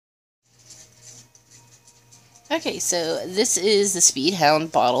Okay, so this is the Speed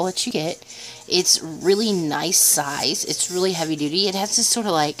Hound bottle that you get. It's really nice size. It's really heavy duty. It has this sort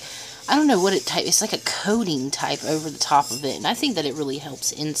of like, I don't know what it type. It's like a coating type over the top of it, and I think that it really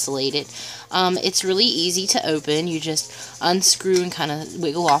helps insulate it. It's really easy to open. You just unscrew and kind of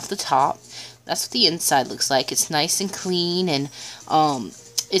wiggle off the top. That's what the inside looks like. It's nice and clean, and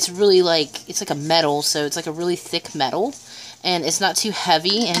it's really like, it's like a metal, so it's like a really thick metal. And it's not too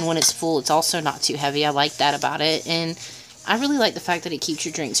heavy, and when it's full, it's also not too heavy. I like that about it, and I really like the fact that it keeps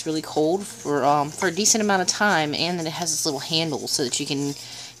your drinks really cold for a decent amount of time, and that it has this little handle so that you can,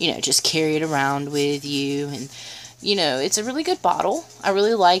 just carry it around with you, and, it's a really good bottle. I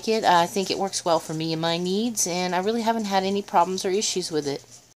really like it. I think it works well for me and my needs, and I really haven't had any problems or issues with it.